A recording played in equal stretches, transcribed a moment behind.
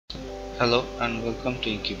Hello and welcome to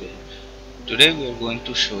Inkybay. Today we are going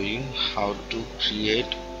to show you how to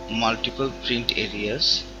create multiple print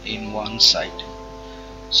areas in one site.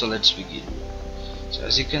 So let's begin. So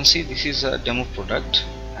as you can see, this is a demo product,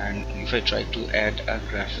 and if I try to add a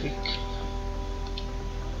graphic,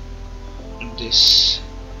 this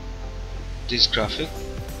graphic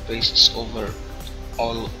pastes over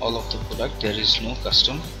all of the product. There is no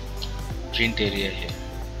custom print area here.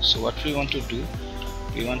 So what we want to do,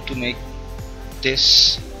 we want to make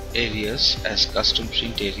this areas as custom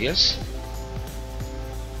print areas.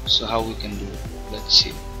 So how we can do it? Let's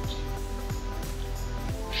see.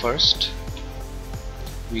 First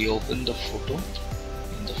we open the photo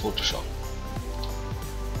in the Photoshop.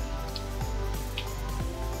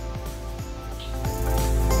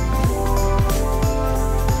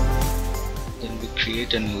 Then we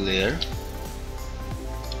create a new layer.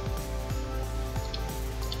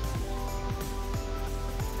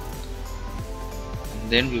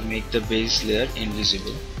 Then we make the base layer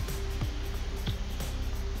invisible.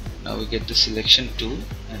 Now we get the selection tool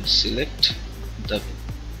and select the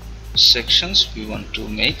sections we want to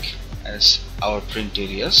make as our print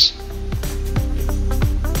areas.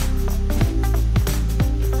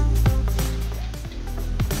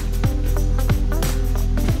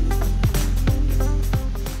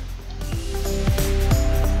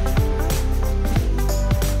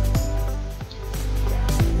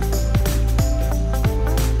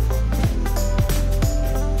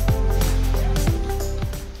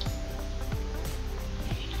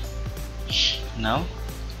 Now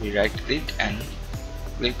we right click and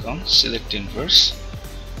click on select inverse,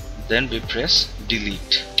 then we press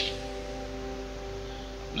delete.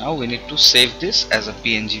 Now we need to save this as a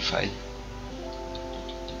PNG file.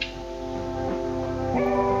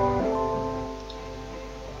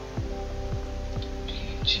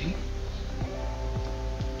 PNG,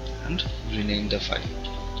 and rename the file.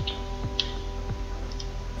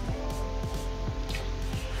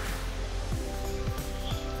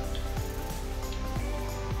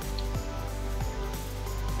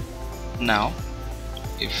 Now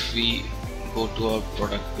if we go to our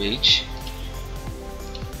product page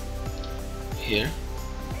here,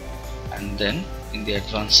 and then in the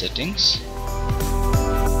advanced settings,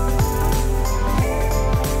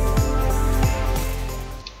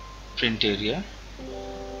 print area,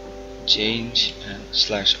 change and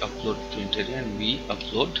 /upload print area, and we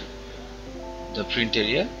upload the print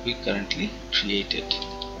area we currently created.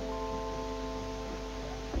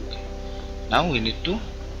 Now we need to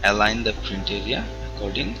align the print area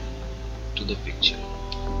according to the picture.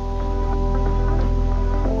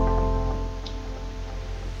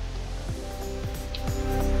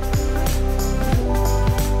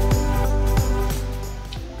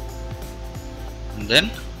 And then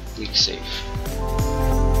click save.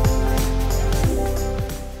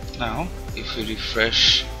 Now if we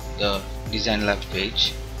refresh the Design Lab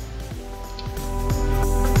page,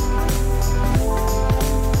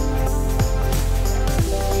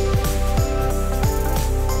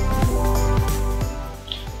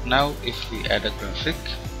 now if we add a graphic,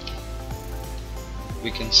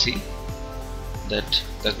 we can see that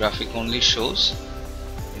the graphic only shows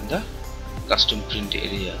in the custom print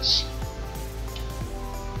areas.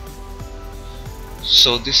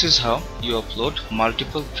 So this is how you upload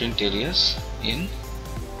multiple print areas in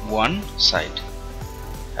one site.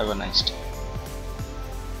 Have a nice day.